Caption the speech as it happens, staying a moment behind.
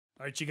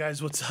All right, you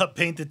guys, what's up?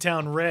 Paint the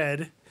town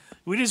red.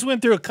 We just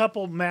went through a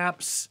couple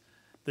maps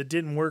that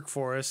didn't work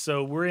for us,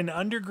 so we're in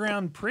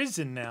underground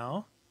prison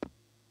now.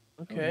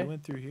 Okay. Oh, we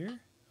went through here.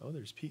 Oh,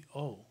 there's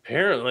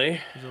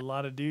apparently there's a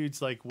lot of dudes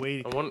like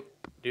waiting.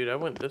 Dude, I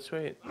went this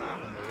way.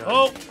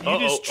 Oh, you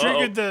just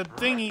triggered the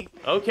thingy.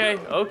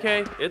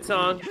 Okay, it's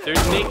on.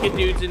 There's naked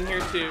dudes in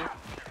here too,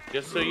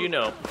 just so you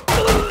know.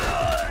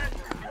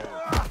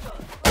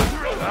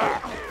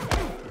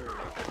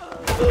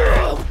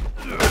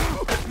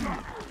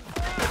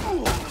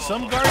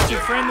 Some guards are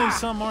friendly,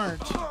 some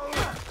aren't.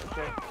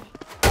 Okay.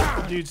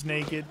 Dude's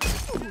naked.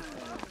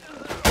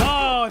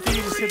 Oh, I think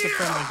he just hit the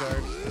friendly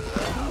guard.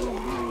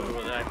 What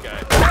about that guy?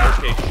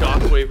 Okay,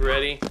 shockwave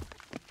ready.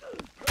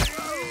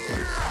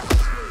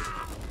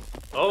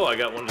 Oh, I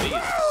got one of these.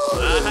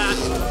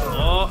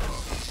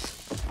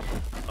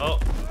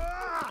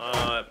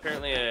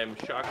 Apparently I'm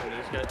shocking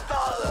these guys.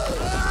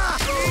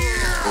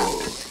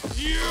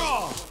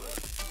 Yeah!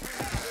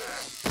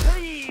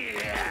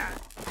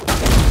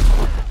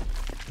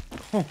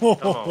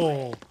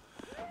 Oh.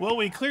 Well,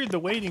 we cleared the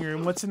waiting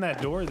room. What's in that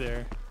door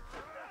there?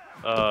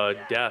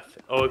 Death.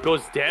 Oh, it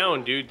goes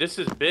down, dude. This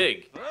is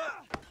big.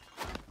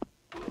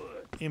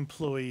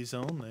 Employees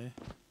only.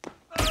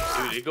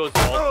 Dude, it goes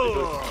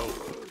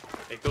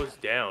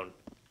down.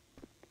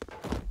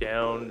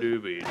 Down,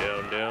 doobie,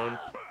 down.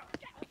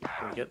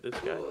 Can we get this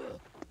guy?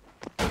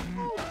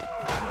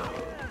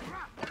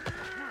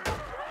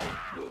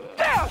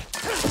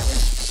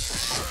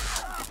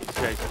 These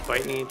guys are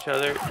fighting each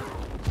other.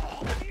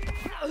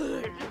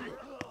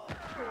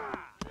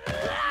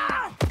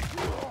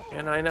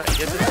 Can I not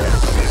get this guy?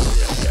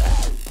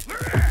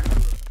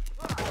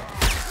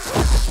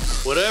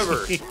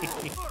 Whatever. Dude,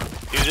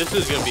 this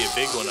is gonna be a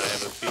big one, I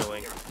have a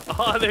feeling.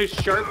 Oh, there's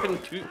sharpened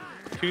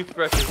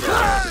toothbrushes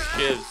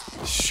and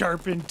shivs.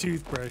 Sharpened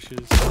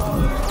toothbrushes.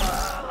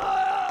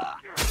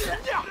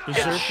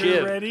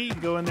 Berserker ready?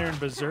 Go in there and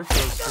berserk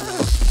those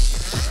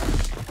fools.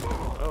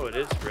 Oh, it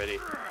is ready.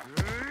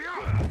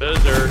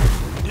 Berserk.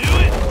 Do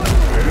it!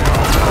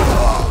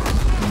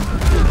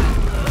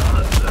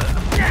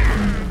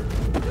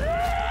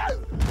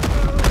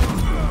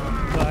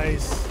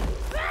 Nice.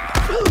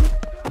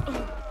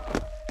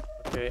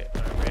 Okay, I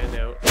ran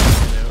out.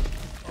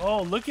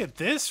 Oh, look at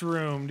this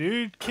room,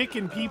 dude.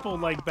 Kicking people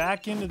like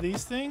back into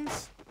these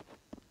things.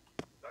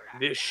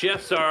 The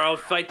chefs are all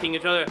fighting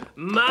each other.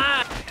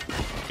 My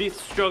beef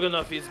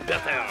stroganoff is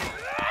better.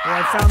 Well,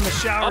 I found the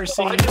shower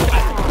scene.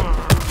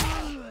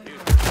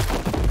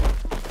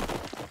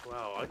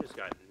 Wow, I just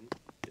got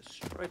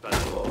destroyed by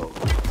that.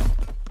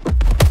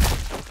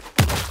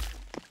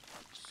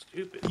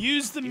 Stupid.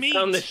 Use the meat. You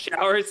found the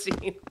shower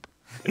scene?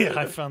 Yeah,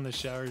 I found the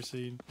shower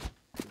scene.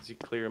 Did you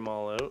clear them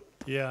all out?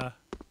 Yeah.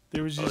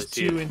 There was just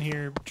two in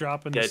here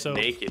dropping the soap.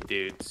 Dead naked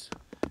dudes.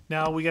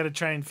 Now we got to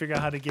try and figure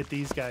out how to get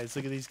these guys.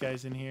 Look at these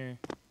guys in here.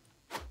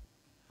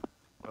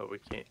 Oh, we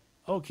can't.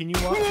 Oh, can you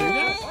walk through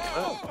that?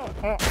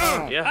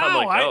 Yeah,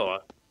 I'm like, oh.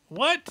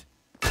 What?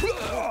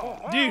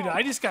 Dude,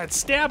 I just got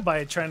stabbed by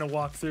it trying to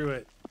walk through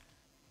it.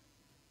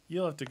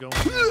 You'll have to go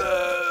in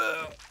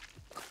there.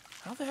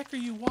 How the heck are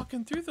you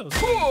walking through those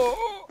things?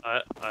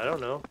 I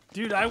don't know.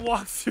 Dude, I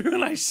walked through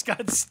and I just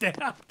got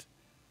stabbed.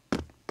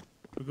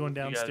 We're going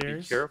downstairs. You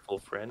gotta be careful,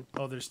 friend.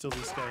 Oh, there's still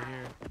this guy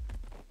here.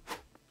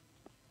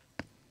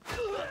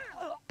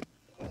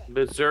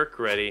 Berserk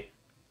ready.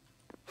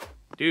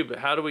 Dude, but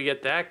how do we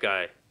get that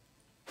guy?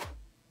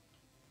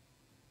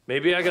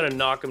 Maybe I gotta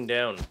knock him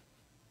down.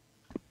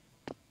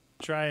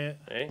 Try it.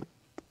 Hey?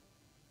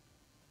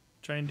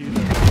 Try and do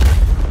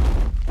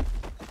that.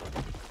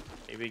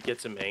 Maybe it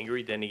gets him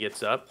angry, then he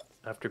gets up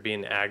after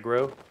being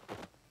aggro.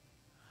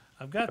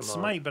 I've got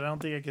smite, but I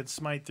don't think I could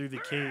smite through the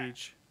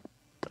cage.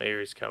 Oh, here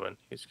he's coming.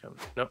 He's coming.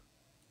 Nope.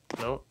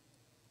 Nope.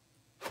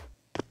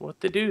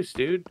 What the deuce,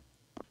 dude?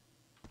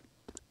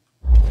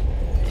 No,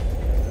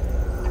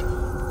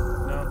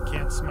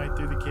 can't smite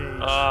through the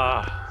cage.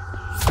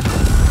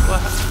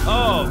 What?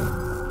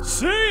 Oh!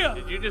 See ya!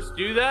 Did you just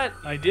do that?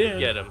 I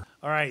did. Get him.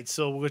 All right,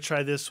 so we'll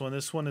try this one.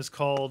 This one is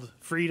called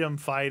Freedom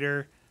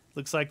Fighter.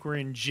 Looks like we're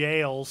in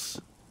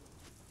jails.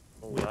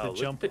 Oh, wow,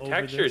 look at the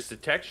textures. The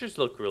textures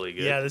look really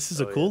good. Yeah, this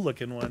is a cool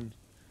looking one.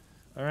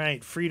 All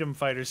right, Freedom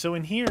Fighter. So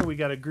in here we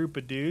got a group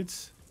of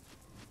dudes.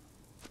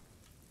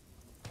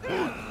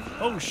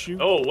 Oh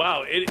shoot! Oh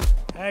wow! It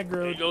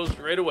aggroed. It goes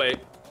right away.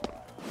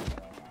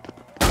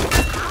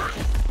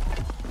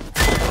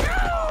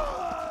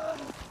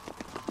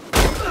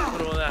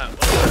 What about that?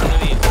 What about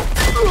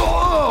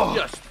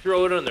these? Just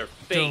throw it on their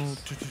face.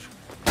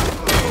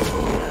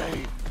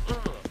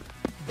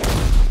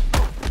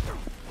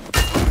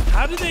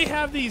 How do they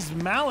have these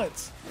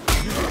mallets?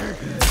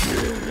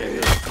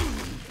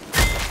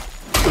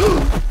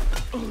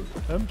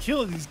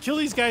 Kill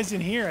these guys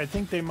in here. I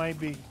think they might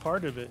be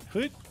part of it.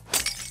 Hood.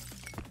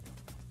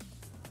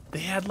 They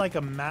had like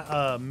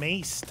a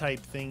mace type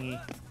thingy.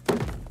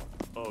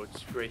 Oh,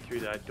 it's right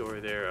through that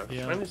door there. I was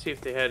Yeah. trying to see if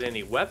they had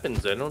any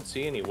weapons. I don't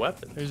see any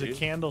weapons. There's a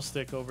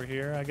candlestick over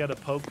here. I got a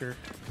poker.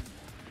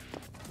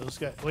 Those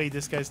guys. Wait,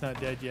 this guy's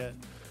not dead yet.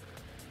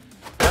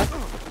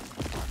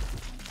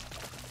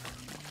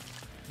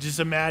 Just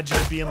imagine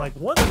it being like,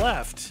 one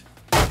left.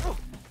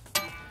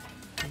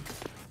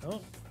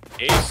 Oh.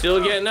 He's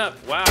still getting up.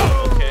 Wow,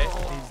 okay.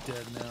 He's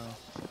dead now.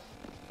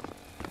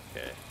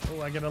 Okay.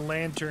 Oh, I got a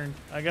lantern.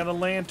 I got a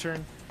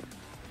lantern.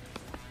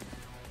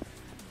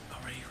 Oh,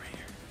 right here,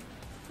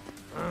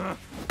 right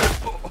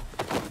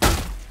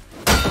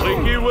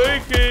here. Wakey,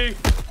 wakey.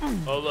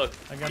 Oh, look.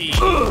 I got key.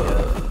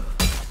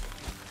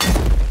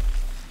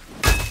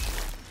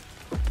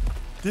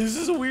 This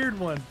is a weird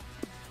one.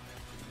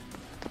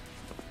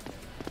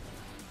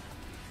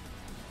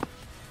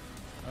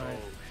 All right.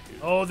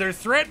 Oh, they're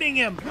threatening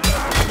him.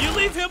 You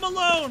leave him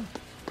alone.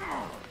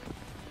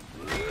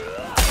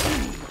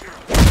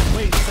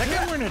 Wait, is that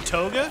guy wearing a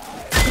toga?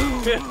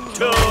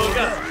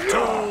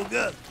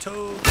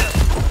 Toga.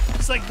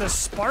 It's like the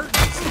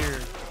Spartans here.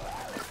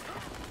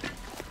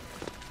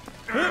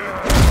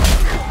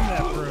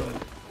 That broom.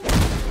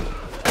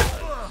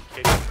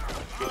 Kick him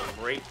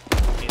right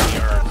in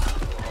the arms.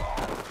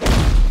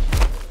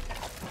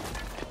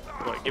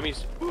 What, give me...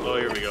 Oh,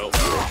 here we go.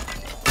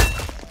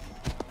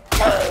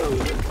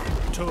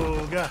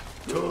 Toga.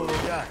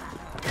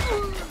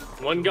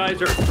 One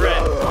guy's our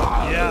friend.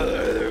 Yeah.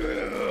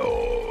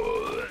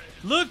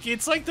 Look,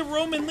 it's like the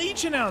Roman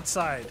Legion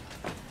outside.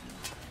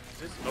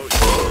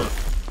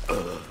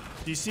 Oh,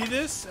 Do you see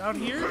this out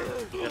here?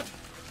 yeah.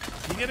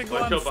 You gotta go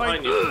Watch out and out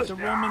fight behind you. the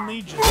Roman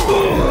Legion.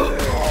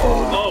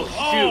 Oh, shoot.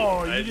 Oh,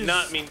 I you did just-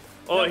 not mean...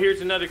 Oh,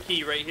 here's another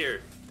key right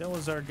here. That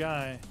was our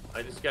guy.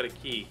 I just got a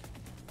key.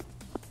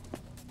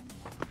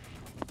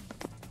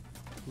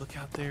 Look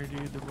out there,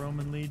 dude. The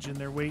Roman Legion.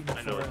 They're waiting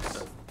I know for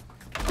it's us.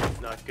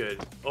 not good.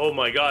 Oh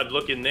my god,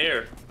 look in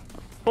there.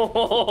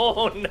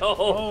 Oh no.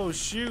 Oh,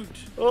 shoot.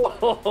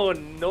 Oh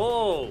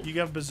no. You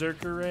got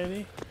Berserker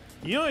ready?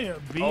 You know you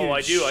be Oh, a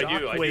I do have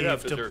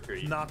shockwave Berserker.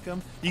 to knock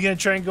him. You gonna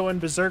try and go in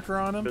Berserker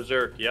on him?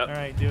 Berserk, yep. All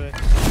right, do it.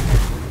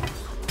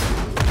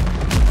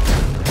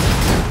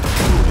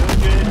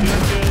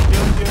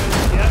 Doing good.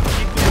 Yep,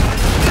 keep going.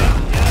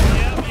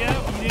 Yep.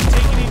 You didn't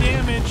take any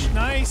damage.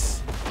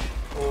 Nice.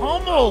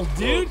 Pummel,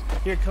 dude.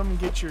 Here, come and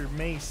get your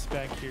mace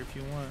back here if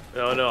you want.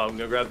 No, I'm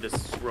gonna grab this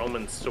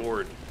Roman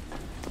sword.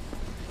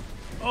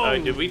 Oh,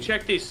 Did we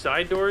check these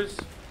side doors?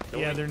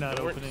 yeah, they're not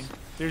opening.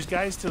 There's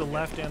guys to the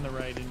left and the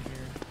right in here.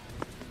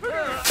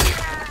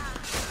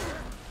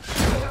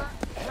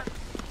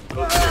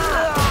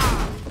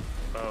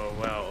 Oh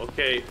wow,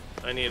 okay.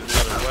 I need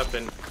another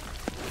weapon.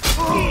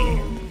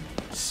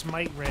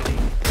 Smite ready.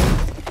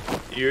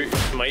 Your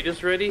smite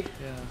is ready?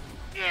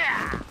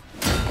 Yeah.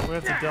 We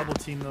have to double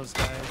team those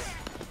guys.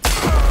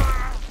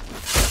 Oh,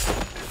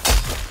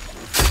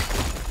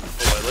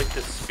 I like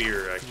the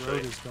spear actually.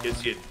 Road is gone.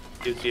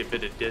 Gives you a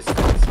bit of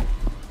distance.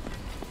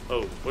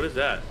 Oh, what is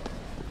that?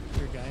 Is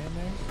there a guy in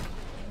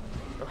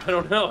there? I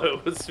don't know.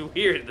 It was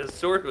weird. The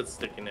sword was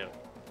sticking out.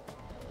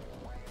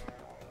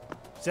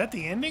 Is that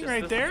the ending Just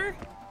right this- there?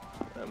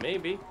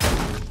 Maybe.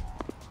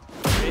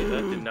 Okay,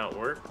 that did not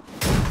work.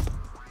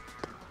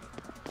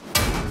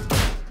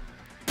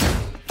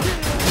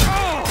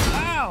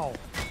 Ow!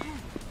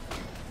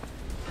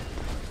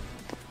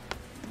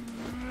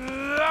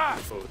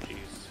 Oh, jeez.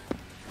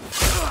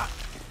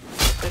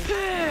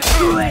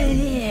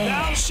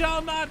 Thou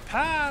shalt not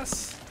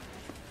pass!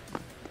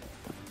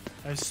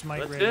 I have smite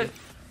That's ready. it.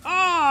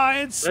 Ah,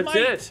 it's smite!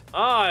 That's it.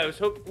 Ah, I was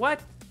hoping.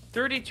 What?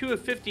 32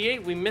 of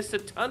 58. We missed a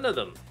ton of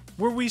them.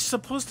 Were we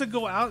supposed to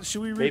go out?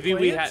 Should we replay Maybe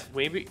we it? had.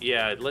 Maybe.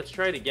 Yeah. Let's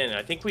try it again.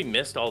 I think we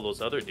missed all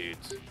those other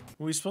dudes.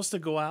 Were we supposed to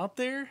go out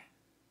there?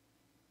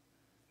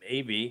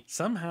 Maybe.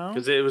 Somehow.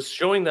 Because it was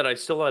showing that I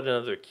still had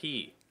another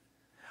key.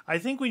 I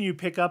think when you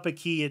pick up a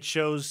key, it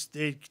shows,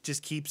 it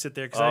just keeps it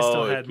there, because I Oh,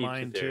 still it had keeps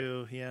mine it there.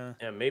 too, yeah.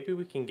 Yeah. Maybe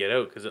we can get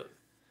out because.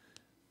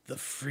 The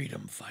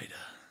Freedom Fighter.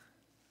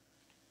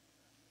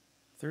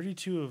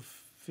 32 of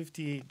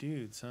 58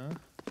 dudes, huh?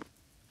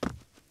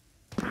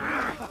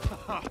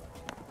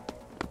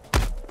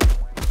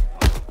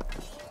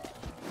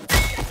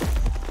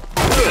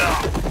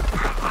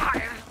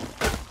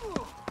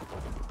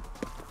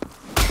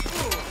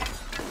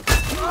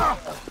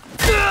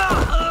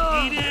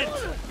 Eat it!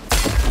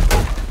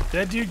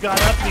 That dude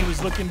got up and he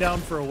was looking down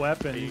for a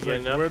weapon. He's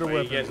like, where the Are you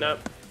weapons? getting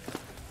up?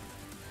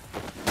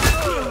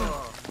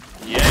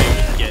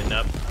 Yeah, he's getting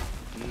up.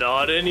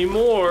 Not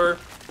anymore.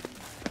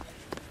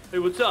 Hey,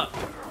 what's up?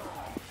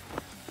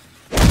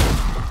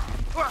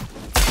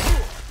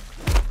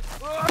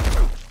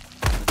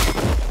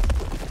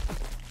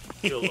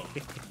 Kill him.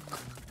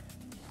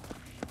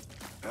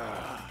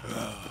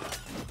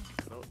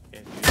 Oh,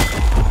 can't do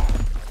that.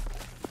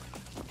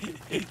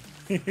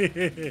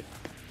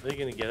 Are they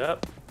gonna get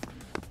up?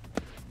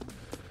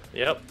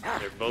 Yep,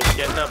 they're both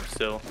getting up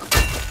still.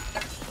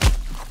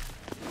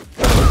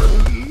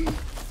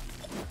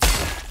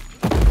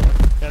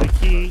 Got a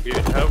key. Dude,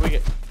 how we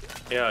get?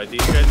 Yeah,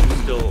 these guys are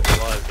still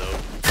alive though.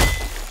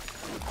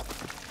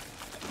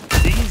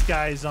 These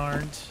guys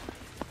aren't.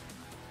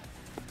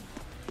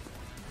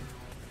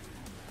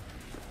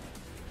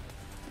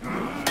 Can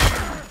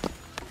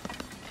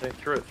I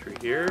throw it through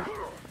here?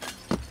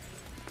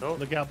 No.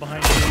 Look out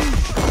behind you.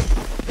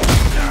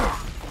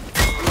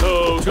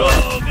 Toga!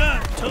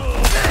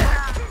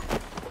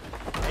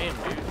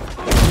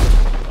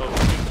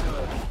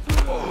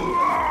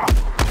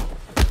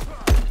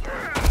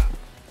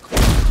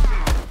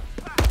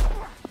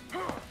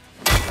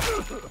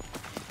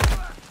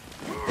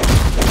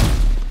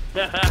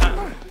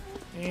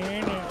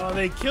 Oh,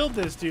 they killed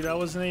this dude. I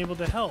wasn't able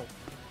to help.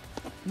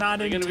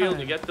 Not Are you in gonna time. be able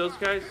to get those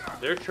guys?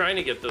 They're trying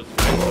to get those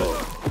guys.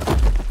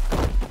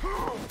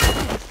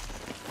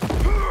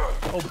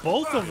 Oh,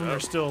 both of them are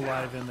still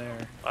alive in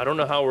there. I don't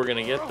know how we're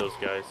gonna get those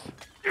guys.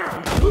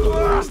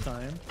 Last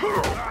time.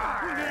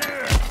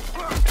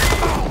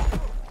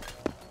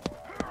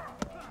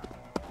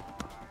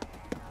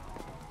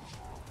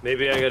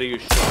 Maybe I gotta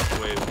use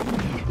shockwave.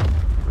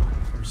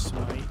 Or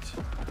smite.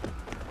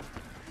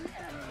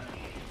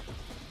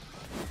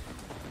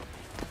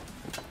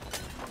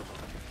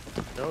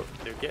 No,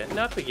 they're getting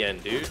up again,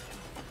 dude.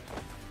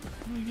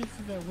 How do we get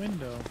through that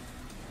window?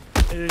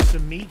 Hey, there's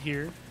some meat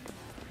here.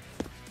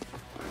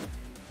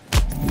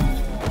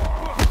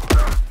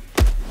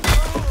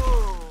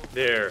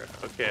 There.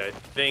 Okay, I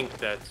think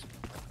that's...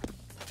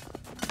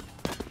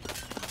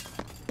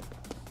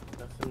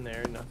 Nothing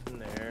there, nothing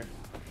there.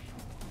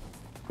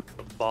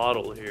 A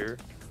bottle here.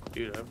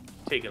 Dude, I've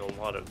taken a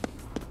lot of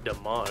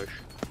damage.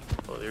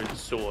 Oh, there's a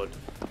sword.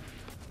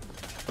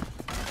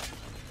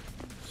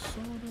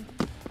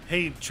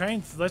 Hey,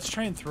 let's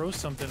try and throw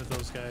something at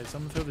those guys.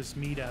 I'm gonna throw this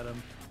meat at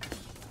them.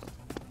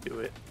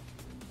 Do it.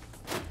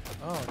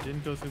 Oh, it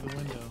didn't go through the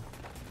window.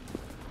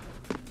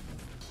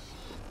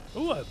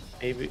 Ooh, a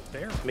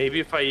bear. Maybe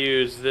if I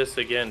use this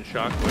again,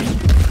 shockwave.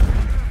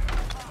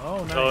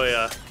 Oh, nice. Oh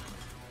yeah.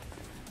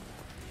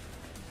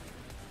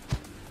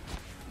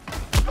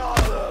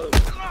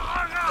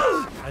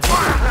 I think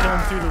we can kill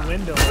him through the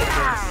window like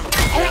this.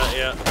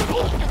 Yeah.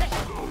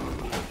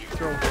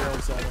 Throw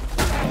barrels at him.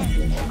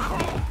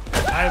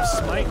 I have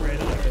smite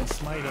ready. I can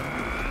smite him.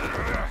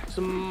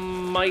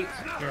 Smite.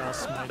 Here, I'll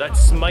smite That him.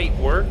 smite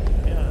work?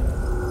 Yeah.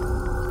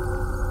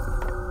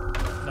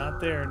 Not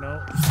there, no.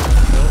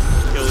 Nope.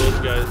 Kill those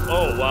guys.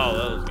 Oh wow,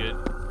 that was good.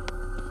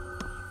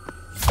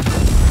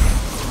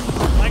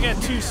 I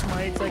got 2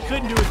 smites. I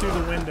couldn't do it through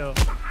the window.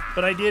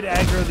 But I did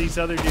aggro these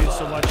other dudes,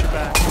 so watch your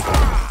back.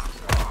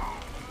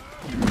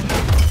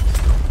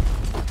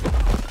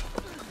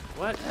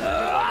 What?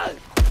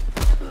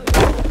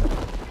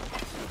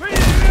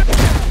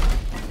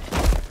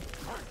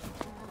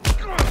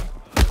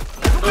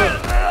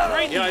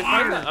 Yeah, I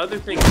find that other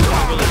thing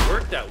doesn't really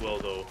work that well,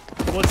 though.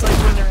 Well, it's like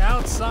when they're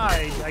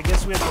outside, I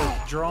guess we have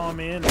to draw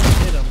them in and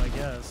hit them, I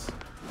guess.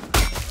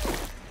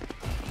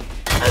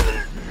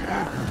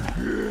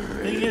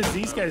 Thing is,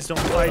 these guys don't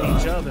fight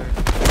each other.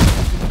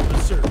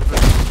 Kill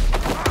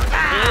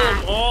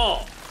them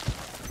all!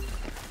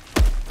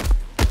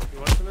 You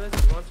want some of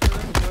this? You want some of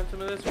this? You want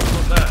some of this? What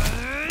about that?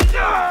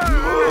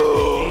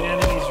 8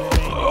 enemies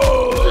remaining.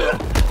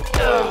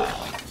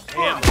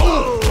 Damn.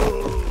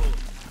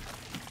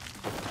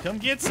 Come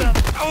get some.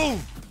 Oh!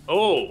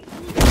 Oh!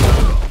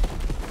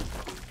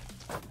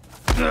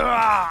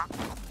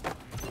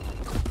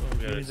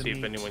 Gotta see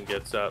if anyone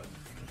gets up.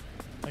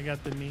 I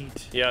got the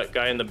meat. Yeah,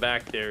 guy in the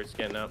back there is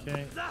getting up.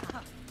 Okay.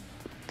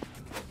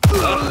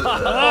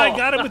 Oh, I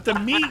got him with the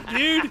meat,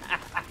 dude.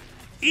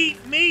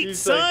 Eat meat, He's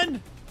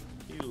son.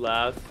 You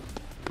laugh.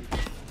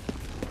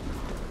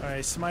 All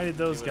right, smited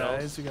those Anyone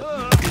guys. else? We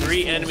got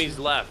 3 enemies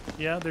left.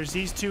 Yeah, there's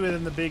these 2 and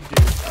then the big dude.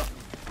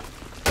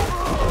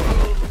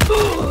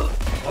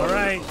 All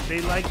right,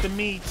 they like the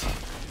meat.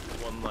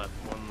 One left.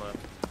 One left.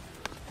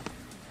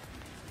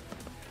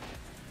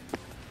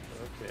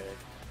 Okay.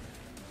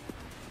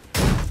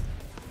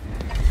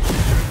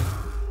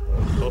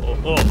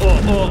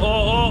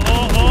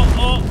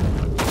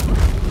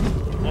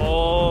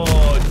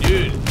 Oh,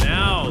 dude,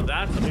 now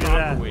that's the Look at proper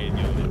that. way of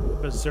doing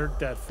it. Berserk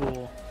that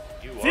fool.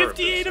 You are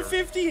 58 to berserk.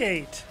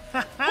 58.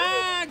 Ha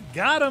ha!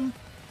 Got him.